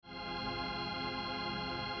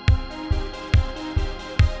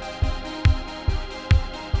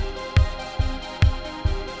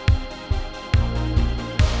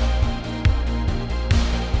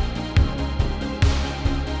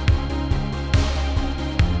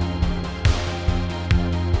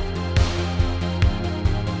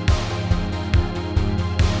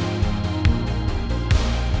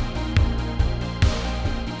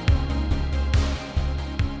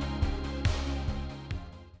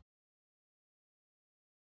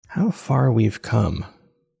how far we've come.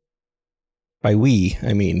 By we,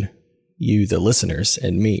 I mean you, the listeners,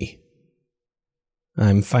 and me.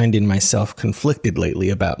 I'm finding myself conflicted lately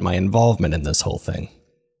about my involvement in this whole thing.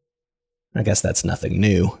 I guess that's nothing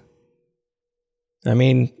new. I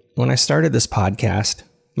mean, when I started this podcast,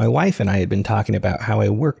 my wife and I had been talking about how I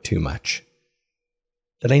work too much.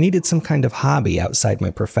 That I needed some kind of hobby outside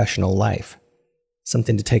my professional life.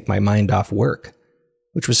 Something to take my mind off work,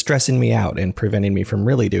 which was stressing me out and preventing me from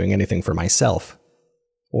really doing anything for myself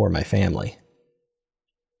or my family.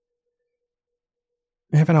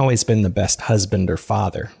 I haven't always been the best husband or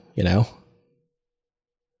father, you know?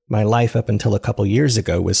 My life up until a couple years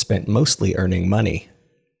ago was spent mostly earning money.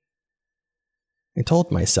 I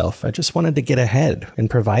told myself I just wanted to get ahead and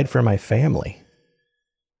provide for my family.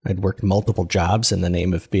 I'd worked multiple jobs in the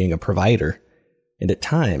name of being a provider, and at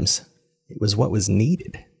times, it was what was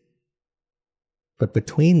needed. But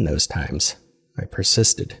between those times, I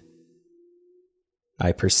persisted.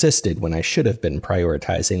 I persisted when I should have been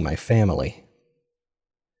prioritizing my family.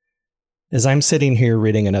 As I'm sitting here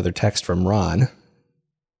reading another text from Ron,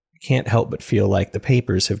 I can't help but feel like the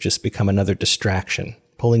papers have just become another distraction,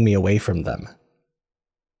 pulling me away from them.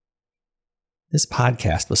 This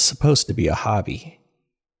podcast was supposed to be a hobby.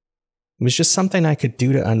 It was just something I could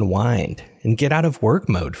do to unwind and get out of work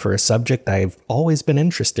mode for a subject I've always been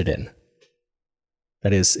interested in.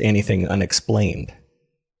 That is, anything unexplained.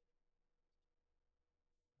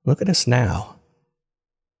 Look at us now.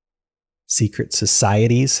 Secret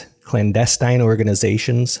societies, clandestine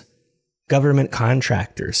organizations, government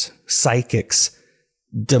contractors, psychics,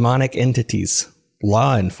 demonic entities,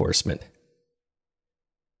 law enforcement.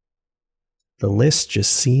 The list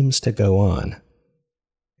just seems to go on.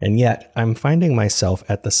 And yet, I'm finding myself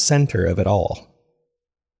at the center of it all.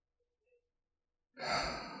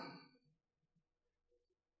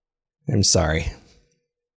 I'm sorry.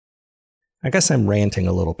 I guess I'm ranting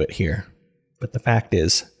a little bit here, but the fact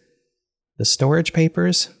is, the Storage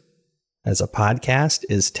Papers, as a podcast,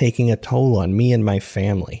 is taking a toll on me and my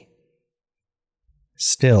family.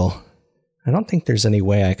 Still, I don't think there's any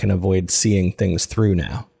way I can avoid seeing things through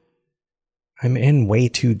now. I'm in way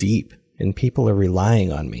too deep, and people are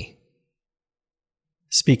relying on me.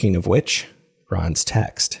 Speaking of which, Ron's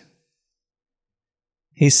text.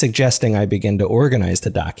 He's suggesting I begin to organize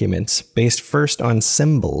the documents based first on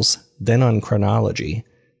symbols, then on chronology,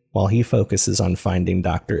 while he focuses on finding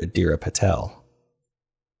Dr. Adira Patel.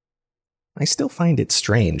 I still find it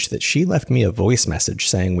strange that she left me a voice message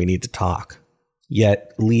saying we need to talk,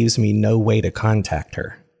 yet leaves me no way to contact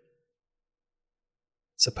her.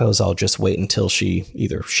 Suppose I'll just wait until she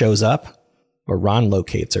either shows up, or Ron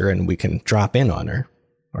locates her and we can drop in on her,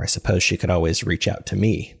 or I suppose she could always reach out to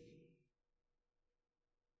me.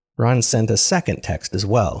 Ron sent a second text as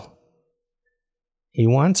well. He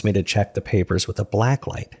wants me to check the papers with a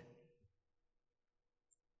blacklight.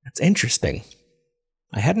 That's interesting.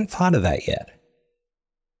 I hadn't thought of that yet.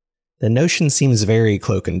 The notion seems very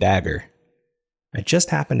cloak and dagger. I just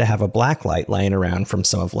happen to have a blacklight lying around from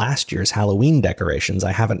some of last year's Halloween decorations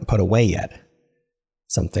I haven't put away yet.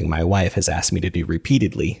 Something my wife has asked me to do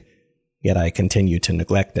repeatedly, yet I continue to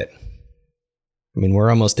neglect it. I mean, we're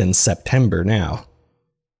almost in September now,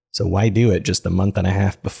 so why do it just a month and a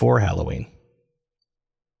half before Halloween?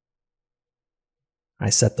 I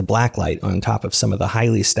set the blacklight on top of some of the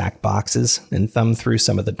highly stacked boxes and thumbed through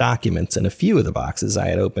some of the documents in a few of the boxes I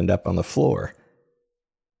had opened up on the floor.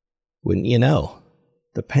 Wouldn't you know,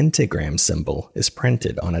 the pentagram symbol is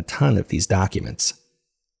printed on a ton of these documents.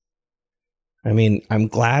 I mean, I'm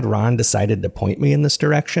glad Ron decided to point me in this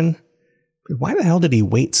direction, but why the hell did he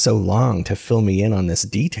wait so long to fill me in on this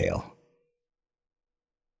detail?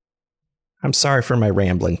 I'm sorry for my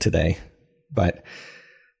rambling today, but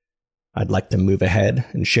I'd like to move ahead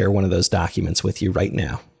and share one of those documents with you right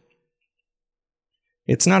now.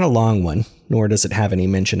 It's not a long one, nor does it have any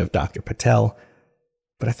mention of Dr. Patel,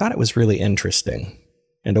 but I thought it was really interesting,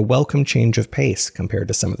 and a welcome change of pace compared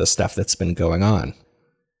to some of the stuff that's been going on.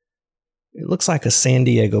 It looks like a San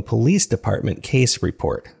Diego Police Department case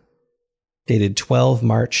report, dated 12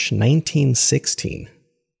 March 1916.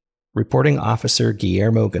 Reporting Officer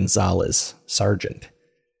Guillermo Gonzalez, Sergeant.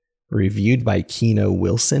 Reviewed by Keno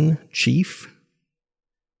Wilson, Chief.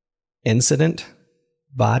 Incident: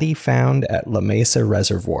 body found at La Mesa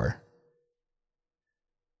Reservoir.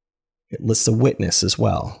 It lists a witness as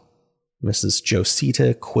well, Mrs.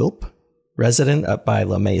 Josita Quilp, resident up by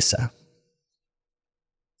La Mesa.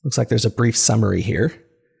 Looks like there's a brief summary here.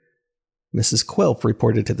 Mrs. Quilp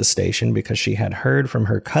reported to the station because she had heard from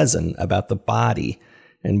her cousin about the body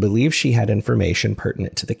and believed she had information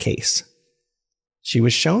pertinent to the case. She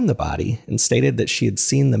was shown the body and stated that she had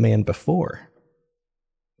seen the man before.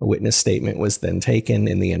 A witness statement was then taken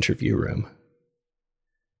in the interview room.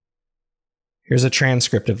 Here's a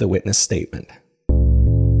transcript of the witness statement.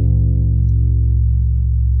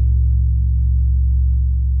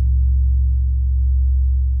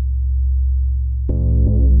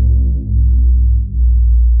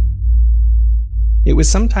 It was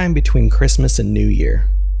sometime between Christmas and New Year.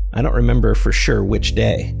 I don't remember for sure which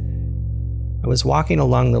day. I was walking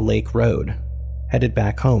along the lake road, headed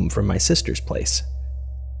back home from my sister's place.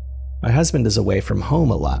 My husband is away from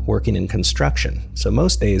home a lot working in construction, so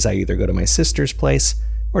most days I either go to my sister's place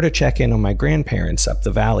or to check in on my grandparents up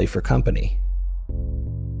the valley for company.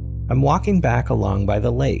 I'm walking back along by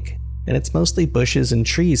the lake, and it's mostly bushes and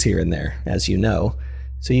trees here and there, as you know,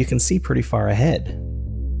 so you can see pretty far ahead.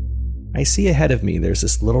 I see ahead of me there's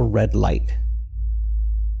this little red light.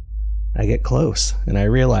 I get close, and I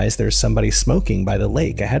realize there's somebody smoking by the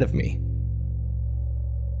lake ahead of me.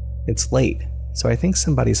 It's late, so I think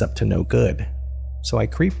somebody's up to no good, so I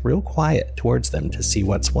creep real quiet towards them to see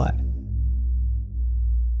what's what.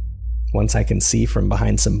 Once I can see from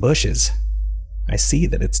behind some bushes, I see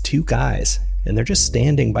that it's two guys, and they're just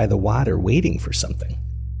standing by the water waiting for something.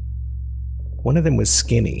 One of them was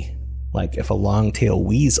skinny, like if a long-tailed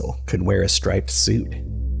weasel could wear a striped suit.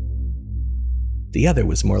 The other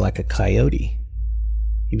was more like a coyote.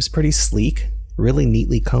 He was pretty sleek, really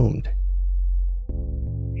neatly combed.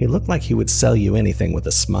 He looked like he would sell you anything with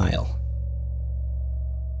a smile.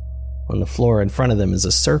 On the floor in front of them is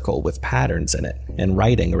a circle with patterns in it and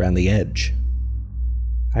writing around the edge.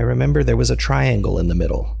 I remember there was a triangle in the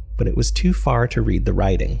middle, but it was too far to read the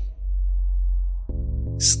writing.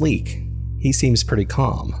 Sleek, he seems pretty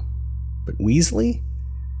calm. But Weasley?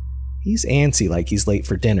 He's antsy like he's late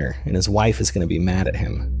for dinner, and his wife is going to be mad at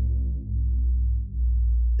him.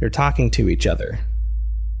 They're talking to each other.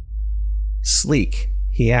 Sleek,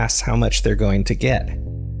 he asks how much they're going to get.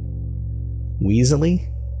 Weasley?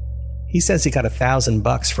 He says he got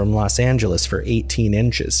 $1,000 from Los Angeles for 18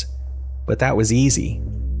 inches. But that was easy.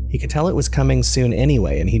 He could tell it was coming soon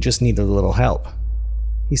anyway, and he just needed a little help.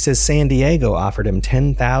 He says San Diego offered him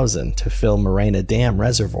 $10,000 to fill Morena Dam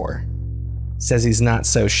Reservoir. Says he's not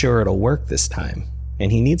so sure it'll work this time,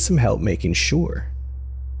 and he needs some help making sure.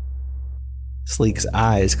 Sleek's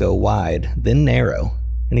eyes go wide, then narrow,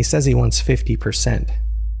 and he says he wants 50%.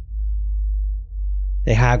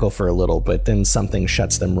 They haggle for a little, but then something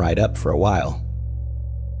shuts them right up for a while.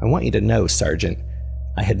 I want you to know, Sergeant,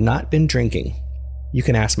 I had not been drinking. You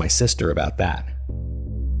can ask my sister about that.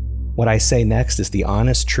 What I say next is the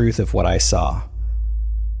honest truth of what I saw.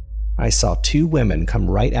 I saw two women come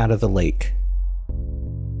right out of the lake.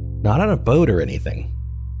 Not on a boat or anything.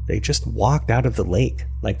 They just walked out of the lake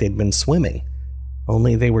like they'd been swimming,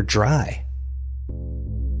 only they were dry.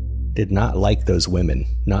 Did not like those women,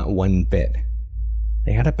 not one bit.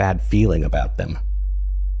 They had a bad feeling about them.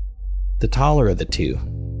 The taller of the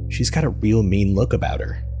two, she's got a real mean look about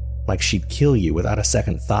her, like she'd kill you without a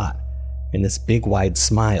second thought, and this big wide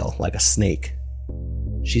smile like a snake.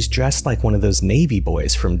 She's dressed like one of those Navy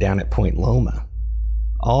boys from down at Point Loma.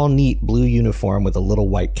 All neat blue uniform with a little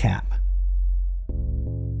white cap.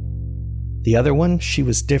 The other one, she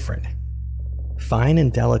was different. Fine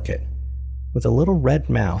and delicate, with a little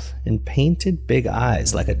red mouth and painted big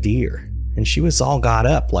eyes like a deer, and she was all got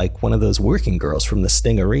up like one of those working girls from the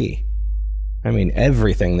Stingaree. I mean,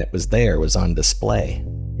 everything that was there was on display,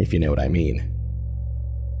 if you know what I mean.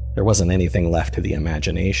 There wasn't anything left to the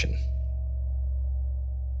imagination.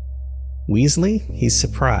 Weasley, he's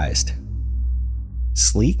surprised.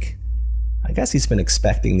 Sleek? I guess he's been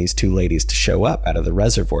expecting these two ladies to show up out of the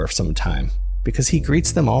reservoir for some time, because he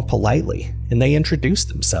greets them all politely, and they introduce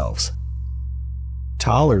themselves.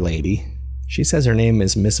 Taller lady, she says her name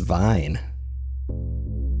is Miss Vine.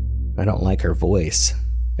 I don't like her voice.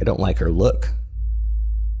 I don't like her look.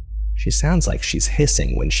 She sounds like she's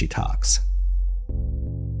hissing when she talks.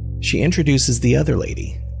 She introduces the other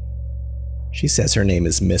lady. She says her name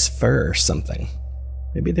is Miss Fur something.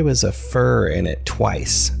 Maybe there was a fur in it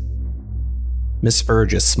twice. Miss Fur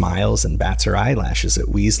just smiles and bats her eyelashes at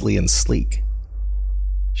Weasley and Sleek.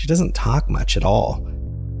 She doesn't talk much at all,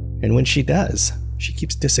 and when she does, she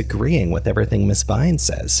keeps disagreeing with everything Miss Vine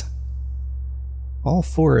says. All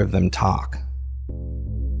four of them talk.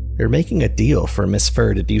 They're making a deal for Miss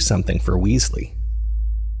Fur to do something for Weasley.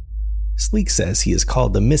 Sleek says he has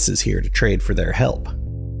called the missus here to trade for their help.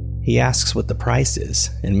 He asks what the price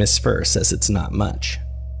is, and Miss Fur says it's not much.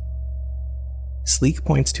 Sleek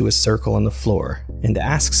points to a circle on the floor and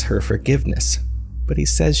asks her forgiveness, but he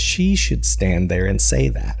says she should stand there and say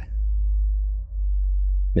that.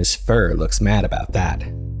 Miss Fur looks mad about that.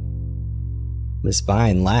 Miss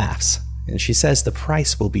Vine laughs, and she says the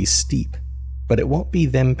price will be steep, but it won't be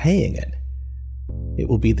them paying it. It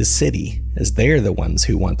will be the city, as they're the ones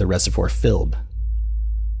who want the reservoir filled.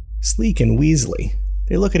 Sleek and Weasley,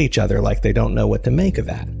 they look at each other like they don't know what to make of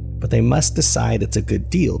that, but they must decide it's a good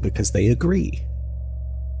deal because they agree.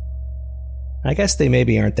 I guess they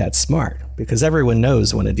maybe aren't that smart, because everyone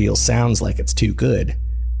knows when a deal sounds like it's too good.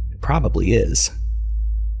 It probably is.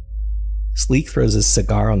 Sleek throws his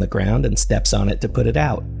cigar on the ground and steps on it to put it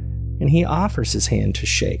out, and he offers his hand to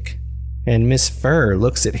shake. And Miss Fur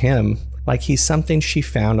looks at him like he's something she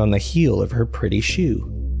found on the heel of her pretty shoe.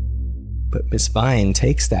 But Miss Vine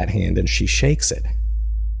takes that hand and she shakes it.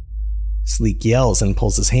 Sleek yells and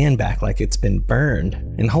pulls his hand back like it's been burned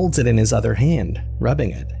and holds it in his other hand,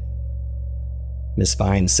 rubbing it. Miss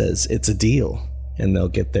Vine says it's a deal, and they'll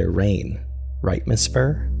get their rain. Right, Miss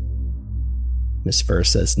Fur? Miss Fur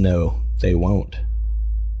says no, they won't.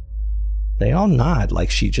 They all nod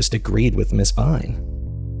like she just agreed with Miss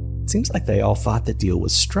Vine. It seems like they all thought the deal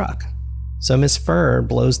was struck. So Miss Fur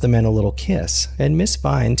blows the men a little kiss, and Miss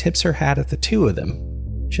Vine tips her hat at the two of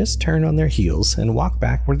them, just turn on their heels and walk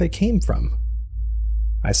back where they came from.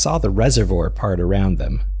 I saw the reservoir part around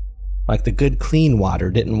them, like the good clean water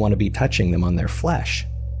didn't want to be touching them on their flesh.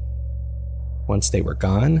 Once they were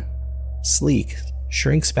gone, Sleek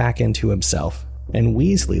shrinks back into himself, and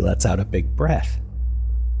Weasley lets out a big breath.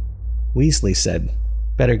 Weasley said,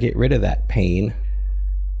 "Better get rid of that pain."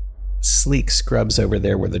 Sleek scrubs over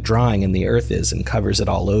there where the drawing in the earth is and covers it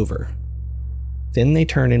all over. Then they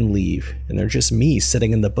turn and leave, and they're just me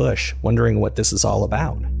sitting in the bush, wondering what this is all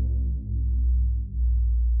about.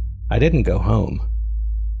 I didn't go home.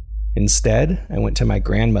 Instead, I went to my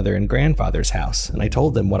grandmother and grandfather's house, and I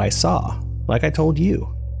told them what I saw, like I told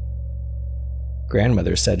you.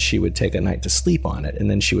 Grandmother said she would take a night to sleep on it, and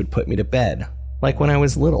then she would put me to bed, like when I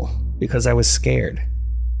was little, because I was scared.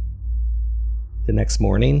 The next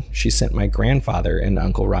morning, she sent my grandfather and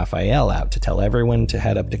Uncle Raphael out to tell everyone to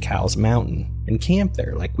head up to Cow's Mountain and camp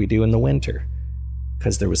there like we do in the winter,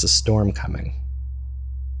 because there was a storm coming.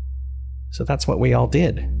 So that's what we all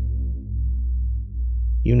did.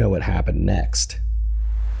 You know what happened next.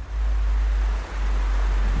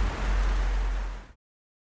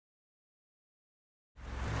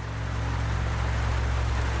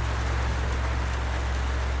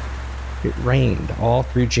 It rained all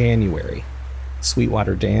through January.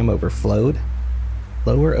 Sweetwater Dam overflowed.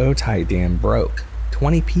 Lower Otay Dam broke.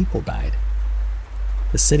 20 people died.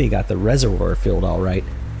 The city got the reservoir filled all right,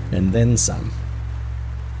 and then some.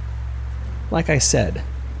 Like I said,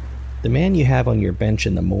 the man you have on your bench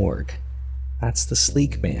in the morgue, that's the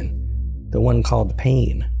Sleek man, the one called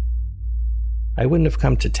Payne. I wouldn't have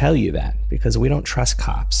come to tell you that because we don't trust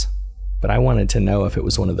cops, but I wanted to know if it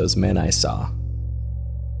was one of those men I saw.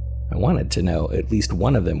 I wanted to know at least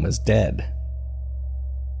one of them was dead.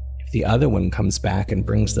 If the other one comes back and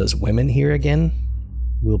brings those women here again,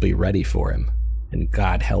 we'll be ready for him, and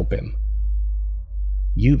God help him.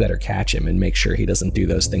 You better catch him and make sure he doesn't do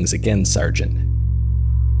those things again, Sergeant.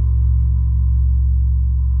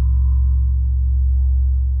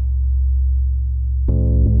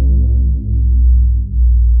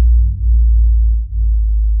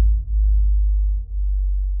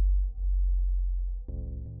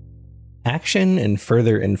 Action and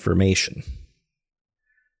further information.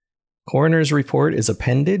 Coroner's report is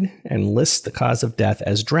appended and lists the cause of death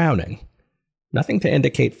as drowning. Nothing to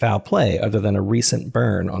indicate foul play other than a recent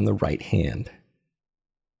burn on the right hand.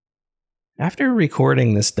 After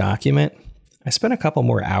recording this document, I spent a couple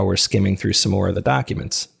more hours skimming through some more of the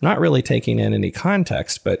documents, not really taking in any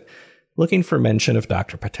context, but looking for mention of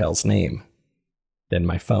Dr. Patel's name. Then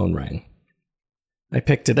my phone rang. I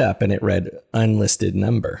picked it up and it read, "Unlisted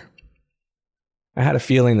number." I had a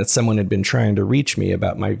feeling that someone had been trying to reach me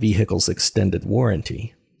about my vehicle's extended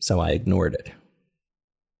warranty, so I ignored it.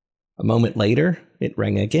 A moment later, it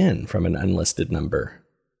rang again from an unlisted number.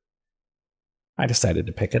 I decided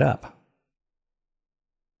to pick it up.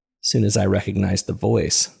 Soon as I recognized the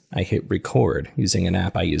voice, I hit record using an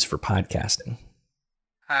app I use for podcasting.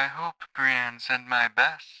 "I hope Brienne sent my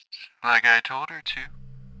best, like I told her to."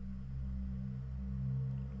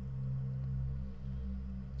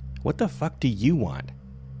 What the fuck do you want?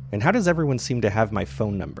 And how does everyone seem to have my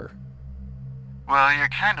phone number? Well, you're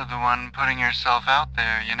kind of the one putting yourself out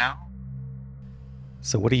there, you know?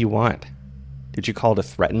 So what do you want? Did you call to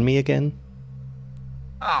threaten me again?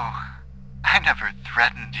 Oh, I never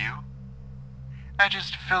threatened you. I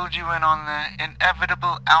just filled you in on the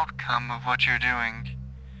inevitable outcome of what you're doing.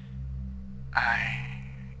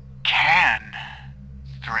 I can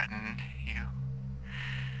threaten you.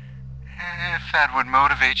 If that would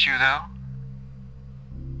motivate you, though.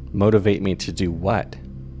 Motivate me to do what?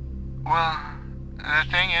 Well, the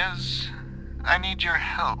thing is, I need your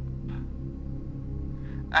help.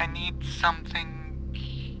 I need something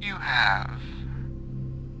you have.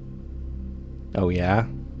 Oh yeah?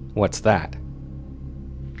 What's that?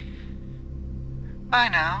 By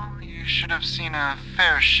now, you should have seen a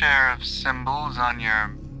fair share of symbols on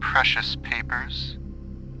your precious papers.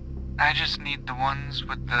 I just need the ones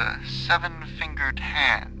with the 7-fingered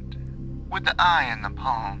hand, with the eye in the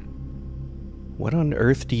palm. What on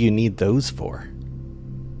earth do you need those for?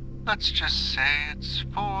 Let's just say it's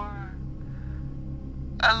for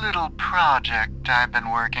a little project I've been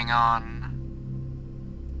working on.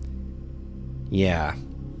 Yeah.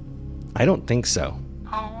 I don't think so.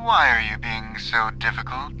 Oh, why are you being so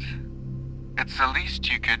difficult? It's the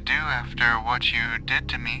least you could do after what you did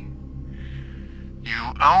to me.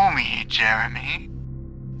 You owe me, Jeremy.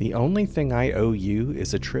 The only thing I owe you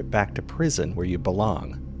is a trip back to prison where you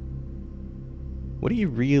belong. What do you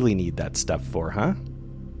really need that stuff for, huh?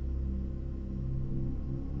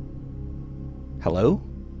 Hello?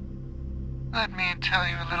 Let me tell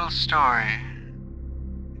you a little story.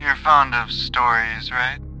 You're fond of stories,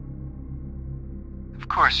 right? Of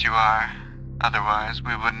course you are. Otherwise,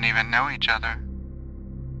 we wouldn't even know each other.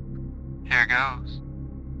 Here goes.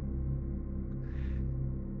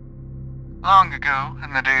 Long ago,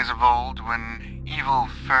 in the days of old, when evil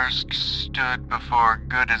first stood before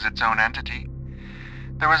good as its own entity,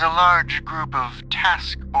 there was a large group of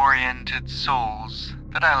task-oriented souls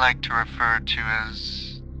that I like to refer to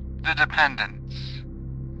as the Dependents.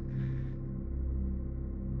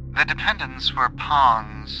 The Dependents were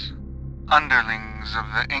pawns, underlings of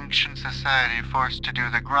the ancient society forced to do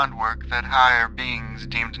the grunt work that higher beings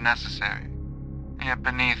deemed necessary, yet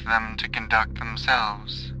beneath them to conduct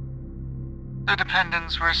themselves. The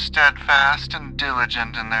Dependents were steadfast and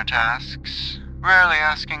diligent in their tasks, rarely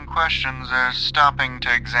asking questions or stopping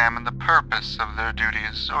to examine the purpose of their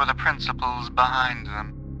duties or the principles behind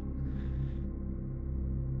them.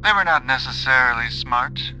 They were not necessarily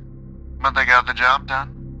smart, but they got the job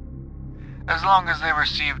done. As long as they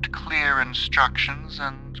received clear instructions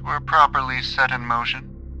and were properly set in motion,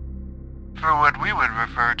 for what we would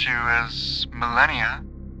refer to as millennia,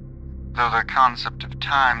 though the concept of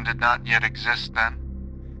time did not yet exist then,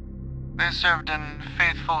 they served in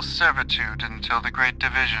faithful servitude until the Great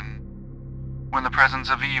Division, when the presence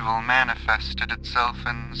of evil manifested itself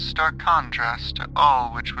in stark contrast to all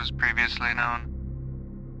which was previously known.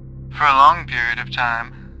 For a long period of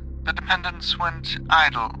time, the Dependents went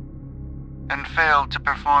idle, and failed to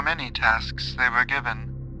perform any tasks they were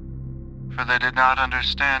given, for they did not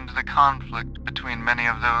understand the conflict between many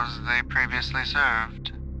of those they previously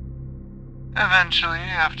served. Eventually,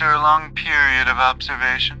 after a long period of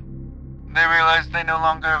observation, they realized they no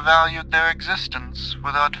longer valued their existence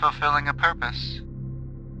without fulfilling a purpose,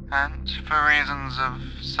 and for reasons of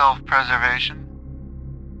self-preservation,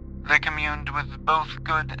 they communed with both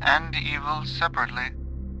good and evil separately,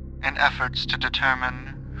 in efforts to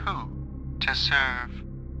determine who to serve.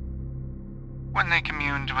 When they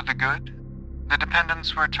communed with the good, the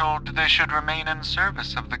Dependents were told they should remain in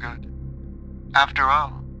service of the good. After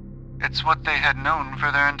all, it's what they had known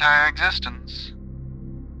for their entire existence.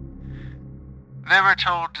 They were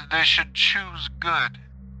told they should choose good,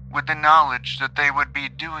 with the knowledge that they would be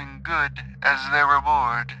doing good as their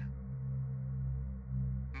reward.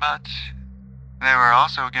 But they were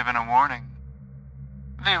also given a warning.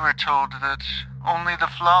 They were told that only the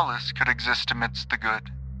flawless could exist amidst the good,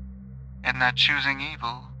 and that choosing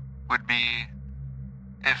evil would be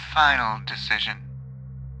a final decision.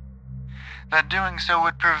 That doing so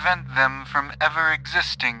would prevent them from ever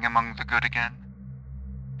existing among the good again,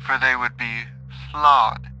 for they would be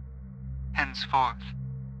flawed henceforth.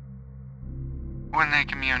 When they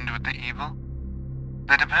communed with the evil,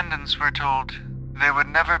 the Dependents were told they would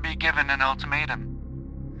never be given an ultimatum,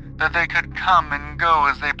 that they could come and go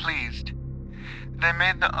as they pleased. They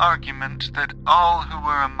made the argument that all who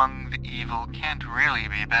were among the evil can't really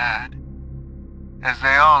be bad, as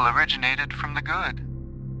they all originated from the good.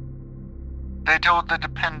 They told the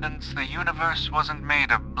Dependents the universe wasn't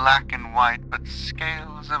made of black and white, but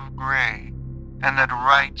scales of gray, and that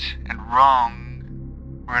right and wrong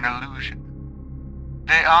were an illusion.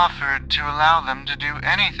 They offered to allow them to do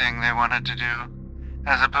anything they wanted to do,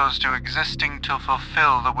 as opposed to existing to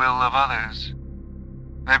fulfill the will of others.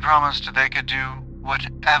 They promised they could do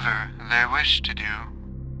whatever they wished to do.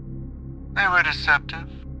 They were deceptive,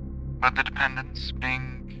 but the Dependents,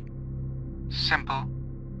 being simple,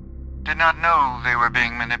 did not know they were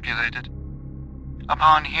being manipulated.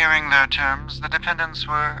 Upon hearing their terms, the dependents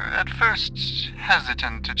were at first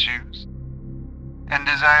hesitant to choose, and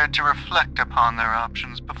desired to reflect upon their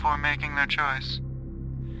options before making their choice.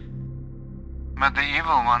 But the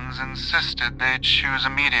evil ones insisted they choose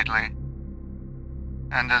immediately,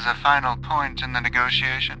 and as a final point in the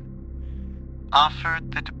negotiation,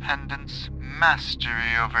 offered the dependents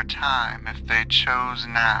mastery over time if they chose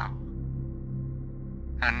now.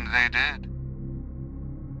 And they did.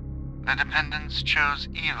 The dependents chose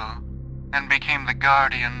evil and became the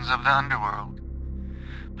guardians of the underworld,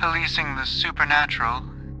 policing the supernatural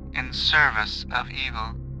in service of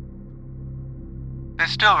evil. They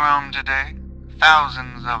still roam today,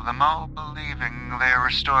 thousands of them all believing they are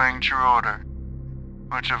restoring true order,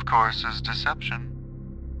 which of course is deception.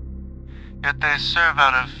 Yet they serve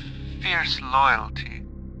out of fierce loyalty,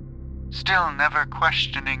 still never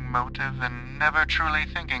questioning motive and never truly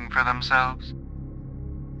thinking for themselves.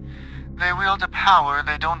 They wield a power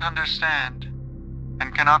they don't understand,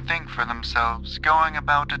 and cannot think for themselves, going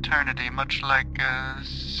about eternity much like a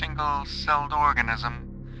single-celled organism.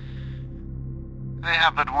 They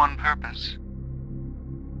have but one purpose: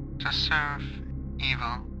 to serve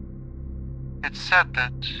evil. It's said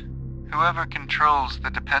that whoever controls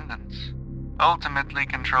the dependents ultimately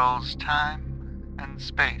controls time and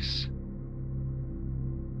space.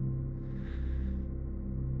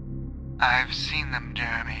 I've seen them,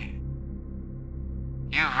 Jeremy.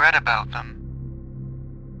 You've read about them.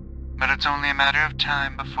 But it's only a matter of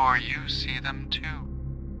time before you see them too.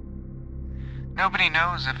 Nobody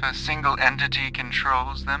knows if a single entity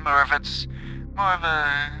controls them or if it's more of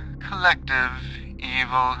a collective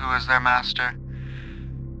evil who is their master.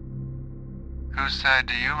 Whose side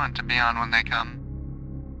do you want to be on when they come?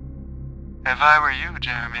 If I were you,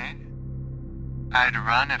 Jeremy, I'd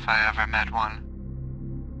run if I ever met one.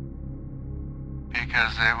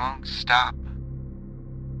 Because they won't stop.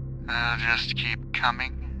 They'll just keep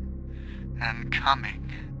coming and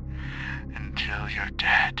coming until you're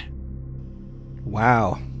dead.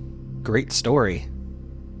 Wow. Great story.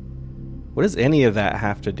 What does any of that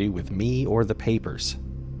have to do with me or the papers?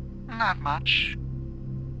 Not much.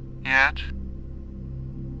 Yet.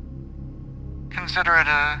 Consider it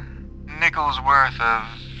a nickel's worth of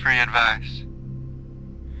free advice.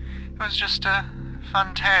 It was just a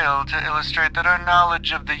fun tale to illustrate that our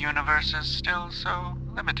knowledge of the universe is still so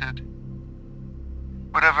limited.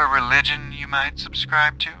 Whatever religion you might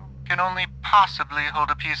subscribe to can only possibly hold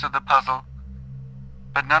a piece of the puzzle,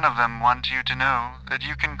 but none of them want you to know that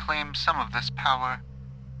you can claim some of this power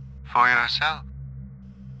for yourself.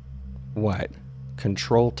 What?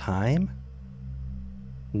 Control time?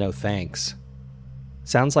 No thanks.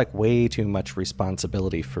 Sounds like way too much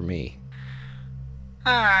responsibility for me.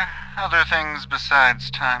 There are other things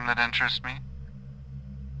besides time that interest me.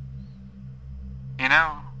 You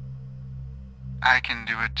know, I can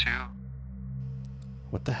do it too.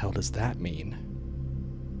 What the hell does that mean?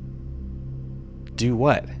 Do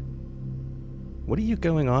what? What are you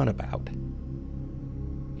going on about?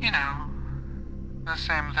 You know, the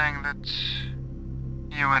same thing that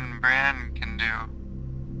you and Brienne can do.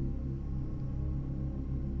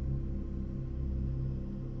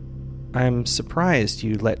 I'm surprised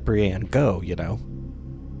you let Brienne go, you know.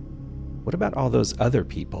 What about all those other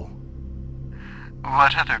people?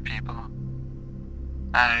 What other people?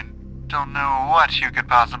 I don't know what you could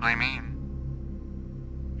possibly mean.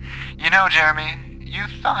 You know, Jeremy, you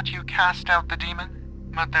thought you cast out the demon,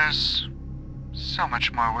 but there's so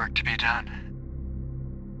much more work to be done.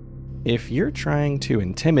 If you're trying to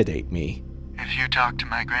intimidate me... If you talk to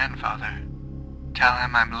my grandfather, tell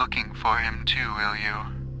him I'm looking for him too, will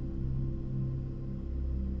you?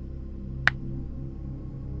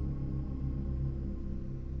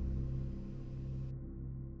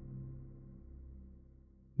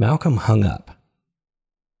 Malcolm hung up.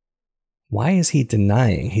 Why is he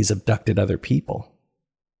denying he's abducted other people?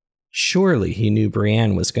 Surely he knew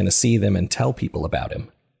Brienne was going to see them and tell people about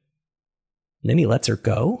him. And then he lets her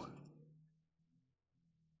go?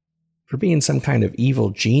 For being some kind of evil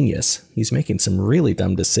genius, he's making some really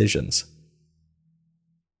dumb decisions.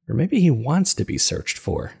 Or maybe he wants to be searched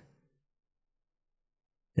for.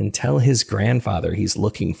 And tell his grandfather he's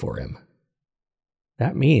looking for him.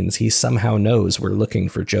 That means he somehow knows we're looking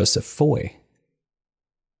for Joseph Foy.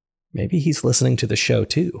 Maybe he's listening to the show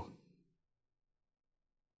too.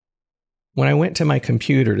 When I went to my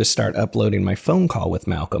computer to start uploading my phone call with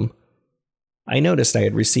Malcolm, I noticed I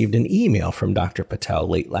had received an email from Dr. Patel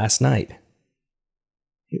late last night.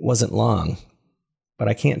 It wasn't long, but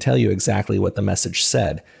I can't tell you exactly what the message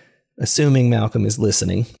said, assuming Malcolm is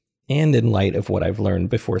listening, and in light of what I've learned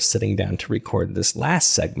before sitting down to record this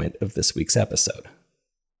last segment of this week's episode.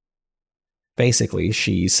 Basically,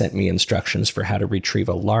 she sent me instructions for how to retrieve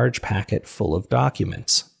a large packet full of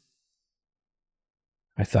documents.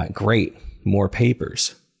 I thought, great, more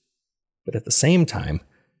papers. But at the same time, I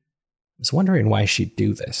was wondering why she'd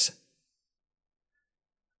do this.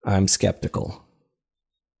 I'm skeptical.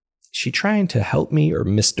 Is she trying to help me or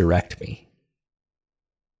misdirect me?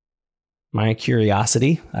 My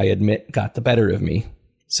curiosity, I admit, got the better of me,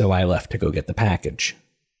 so I left to go get the package.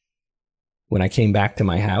 When I came back to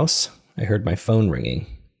my house, I heard my phone ringing,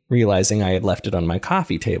 realizing I had left it on my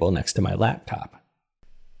coffee table next to my laptop.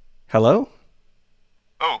 Hello?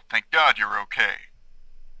 Oh, thank God you're okay.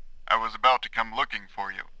 I was about to come looking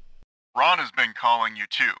for you. Ron has been calling you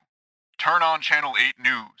too. Turn on Channel 8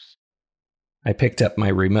 News. I picked up my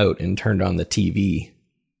remote and turned on the TV.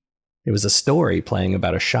 It was a story playing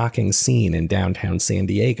about a shocking scene in downtown San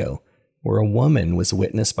Diego, where a woman was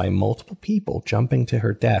witnessed by multiple people jumping to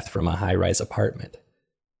her death from a high-rise apartment.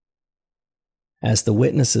 As the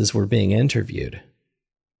witnesses were being interviewed,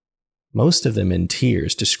 most of them in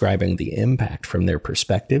tears describing the impact from their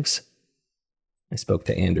perspectives, I spoke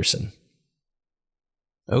to Anderson.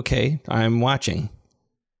 Okay, I'm watching.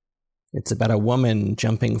 It's about a woman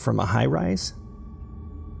jumping from a high-rise?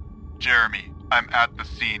 Jeremy, I'm at the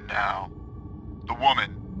scene now. The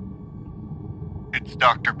woman. It's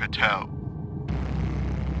Dr. Patel.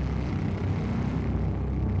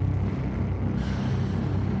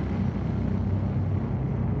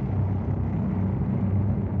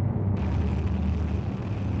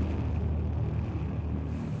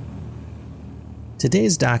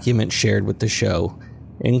 Today's document shared with the show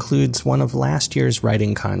includes one of last year's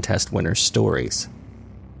writing contest winners' stories.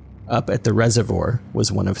 Up at the Reservoir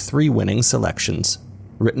was one of 3 winning selections,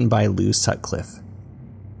 written by Lou Sutcliffe.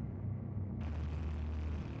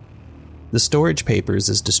 The Storage Papers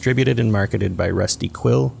is distributed and marketed by Rusty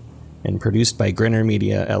Quill and produced by Grinner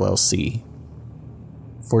Media, LLC.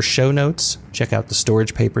 For show notes, check out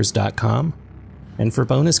thestoragepapers.com, and for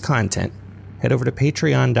bonus content, head over to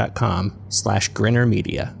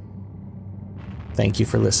patreon.com/grinnermedia. Thank you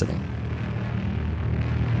for listening.